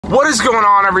What is going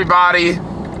on, everybody?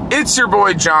 It's your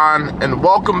boy John, and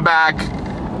welcome back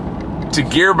to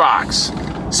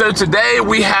Gearbox. So today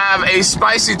we have a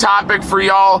spicy topic for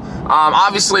y'all.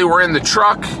 Obviously we're in the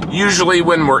truck. Usually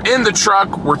when we're in the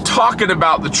truck, we're talking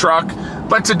about the truck.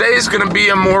 But today is going to be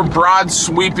a more broad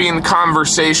sweeping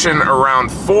conversation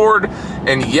around Ford.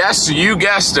 And yes, you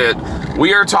guessed it,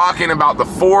 we are talking about the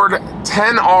Ford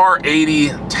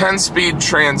 10R80 10-speed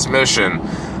transmission.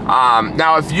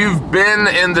 Now, if you've been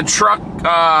in the truck,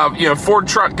 Ford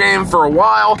truck game for a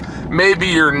while, maybe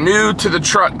you're new to the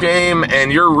truck game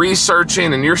and you're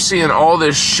researching and you're seeing all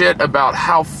this shit about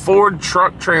how Ford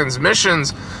truck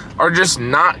transmissions are just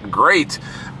not great.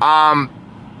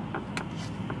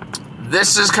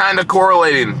 This is kind of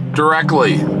correlating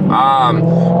directly.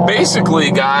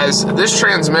 Basically, guys, this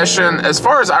transmission, as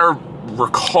far as I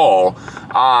recall,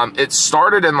 it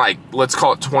started in, like, let's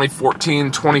call it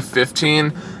 2014,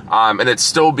 2015, and it's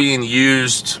still being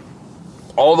used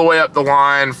all the way up the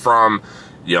line from,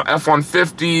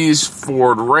 F-150s,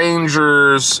 Ford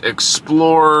Rangers,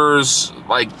 Explorers.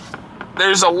 Like,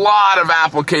 there's a lot of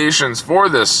applications for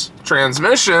this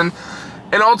transmission,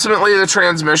 and ultimately the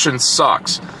transmission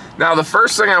sucks. Now, the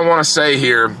first thing I want to say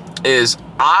here is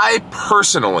I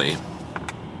personally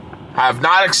have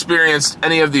not experienced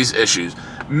any of these issues.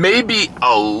 Maybe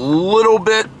a little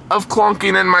bit of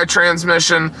clunking in my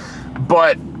transmission,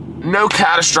 but no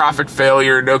catastrophic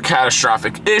failure, no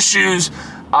catastrophic issues.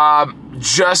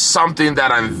 Just something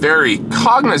that I'm very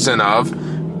cognizant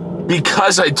of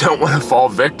because I don't want to fall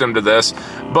victim to this.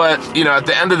 But, at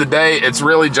the end of the day, it's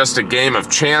really just a game of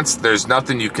chance. There's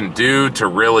nothing you can do to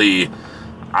really,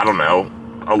 I don't know,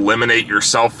 eliminate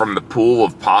yourself from the pool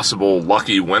of possible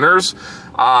lucky winners.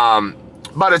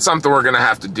 But it's something we're going to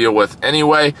have to deal with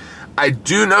anyway. I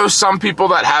do know some people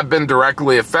that have been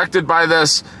directly affected by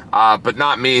this, but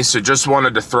not me, so just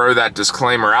wanted to throw that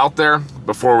disclaimer out there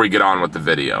before we get on with the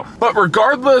video. But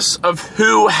regardless of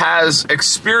who has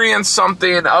experienced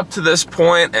something up to this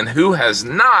point and who has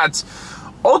not,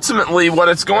 ultimately what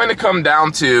it's going to come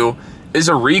down to is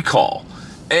a recall.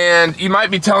 And you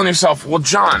might be telling yourself, well,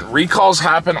 John, recalls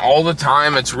happen all the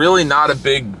time. It's really not a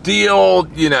big deal.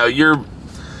 You're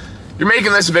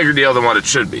making this a bigger deal than what it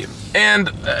should be. And,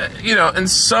 in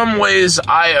some ways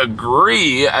I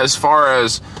agree as far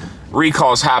as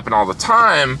recalls happen all the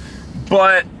time,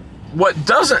 but what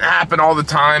doesn't happen all the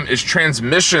time is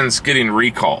transmissions getting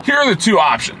recalled. Here are the two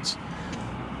options.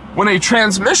 When a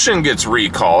transmission gets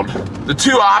recalled, the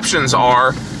two options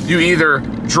are you either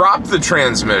drop the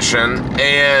transmission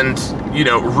and,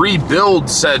 rebuild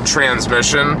said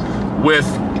transmission with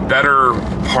better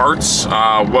parts,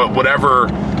 whatever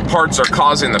parts are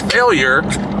causing the failure,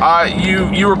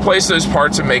 you replace those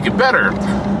parts and make it better.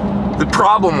 The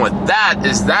problem with that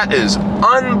is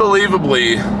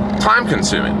unbelievably time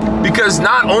consuming, because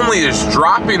not only is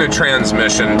dropping a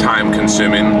transmission time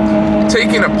consuming,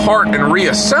 taking apart and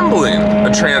reassembling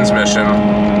a transmission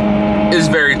is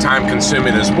very time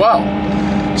consuming as well.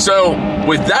 So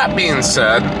with that being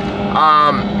said,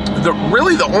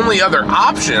 really the only other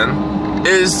option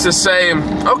is to say,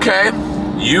 okay,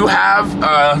 you have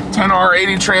a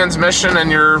 10R80 transmission in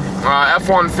your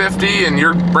F-150 and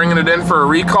you're bringing it in for a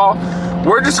recall.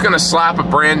 We're just going to slap a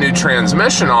brand new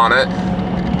transmission on it,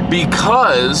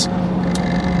 because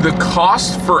the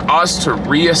cost for us to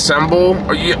reassemble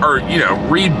or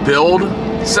rebuild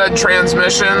said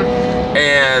transmission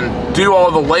and do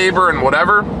all the labor and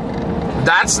whatever,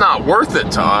 that's not worth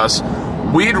it to us.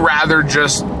 We'd rather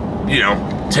just,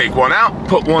 take one out,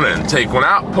 put one in, take one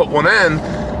out, put one in,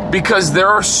 because there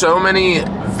are so many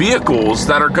vehicles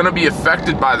that are going to be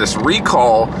affected by this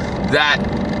recall that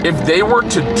if they were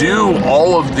to do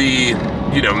all of the,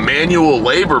 manual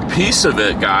labor piece of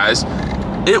it, guys,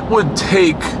 it would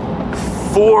take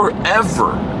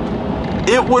forever.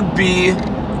 It would be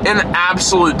an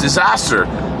absolute disaster.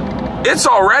 It's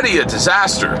already a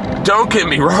disaster, don't get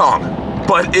me wrong,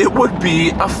 but it would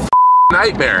be a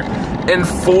nightmare. And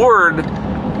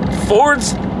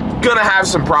Ford's gonna have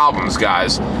some problems,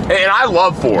 guys. And I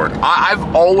love Ford.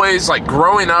 I've always,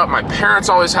 growing up, my parents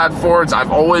always had Fords.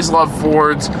 I've always loved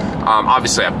Fords.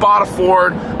 Obviously, I bought a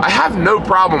Ford. I have no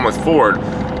problem with Ford.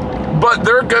 But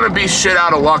they're gonna be shit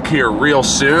out of luck here real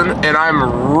soon, and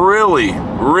I'm really,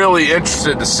 really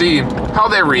interested to see how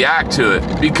they react to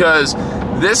it, because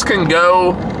this can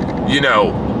go,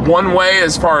 one way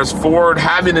as far as Ford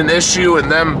having an issue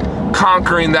and them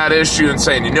conquering that issue and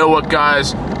saying, you know what,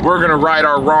 guys, we're gonna right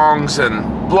our wrongs and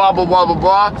blah, blah, blah, blah,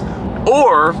 blah.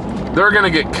 Or they're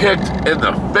gonna get kicked in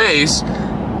the face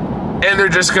and they're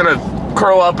just gonna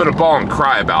curl up in a ball and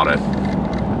cry about it.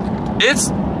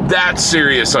 that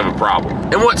serious of a problem.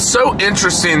 And what's so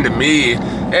interesting to me,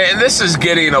 and this is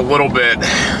getting a little bit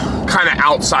kind of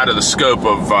outside of the scope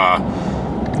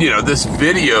of, you know, this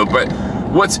video, but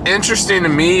what's interesting to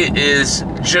me is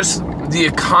just the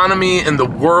economy and the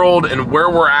world and where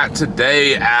we're at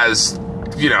today as,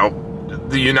 you know,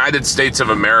 the United States of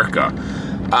America.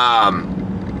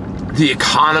 The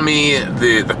economy,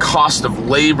 the cost of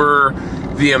labor,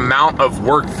 the amount of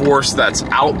workforce that's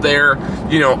out there,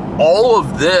 you know, all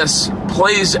of this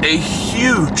plays a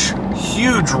huge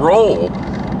role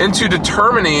into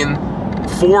determining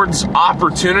Ford's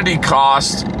opportunity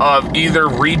cost of either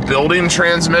rebuilding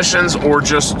transmissions or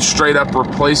just straight up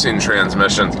replacing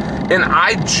transmissions. And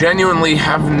I genuinely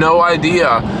have no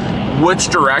idea which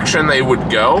direction they would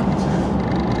go,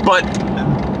 but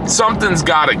something's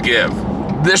got to give.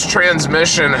 This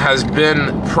transmission has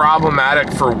been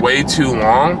problematic for way too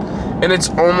long, and it's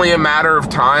only a matter of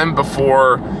time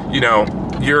before, you know,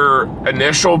 your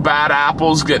initial bad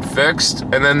apples get fixed,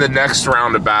 and then the next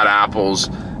round of bad apples,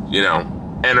 you know,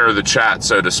 enter the chat,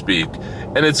 so to speak.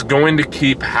 And it's going to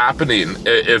keep happening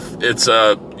if it's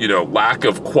a, you know, lack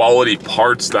of quality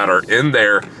parts that are in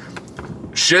there.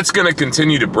 Shit's gonna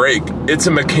continue to break. It's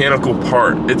a mechanical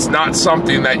part. It's not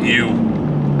something that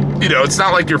you know, it's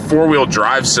not like your four-wheel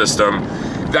drive system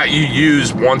that you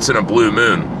use once in a blue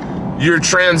moon. Your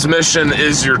transmission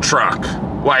is your truck.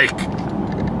 Like,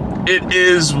 it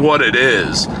is what it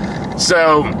is.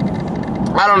 So,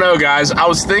 I don't know, guys. I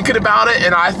was thinking about it,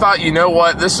 and I thought, you know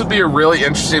what? This would be a really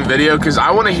interesting video, because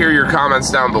I want to hear your comments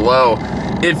down below.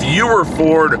 If you were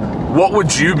Ford, what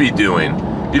would you be doing?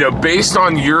 You know, based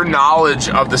on your knowledge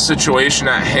of the situation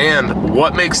at hand,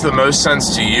 what makes the most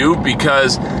sense to you?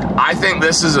 Because I think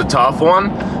this is a tough one.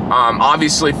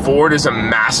 Obviously, Ford is a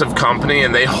massive company,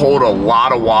 and they hold a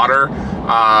lot of water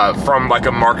from like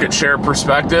a market share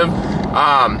perspective.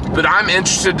 But I'm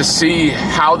interested to see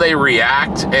how they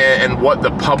react and what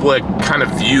the public kind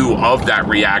of view of that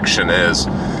reaction is.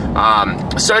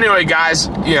 So anyway, guys,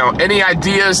 you know, any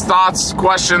ideas, thoughts,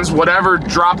 questions, whatever,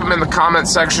 drop them in the comment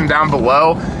section down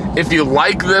below. If you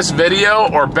like this video,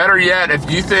 or better yet, if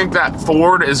you think that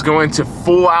Ford is going to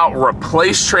full out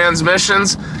replace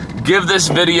transmissions, give this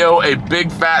video a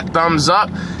big fat thumbs up.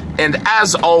 And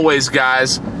as always,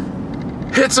 guys,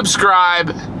 hit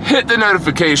subscribe, hit the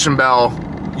notification bell.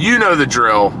 You know the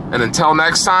drill. And until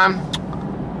next time,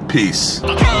 peace.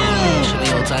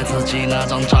 留在自己那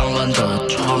张脏乱的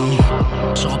床，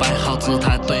手摆好姿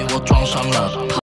态对我装上了。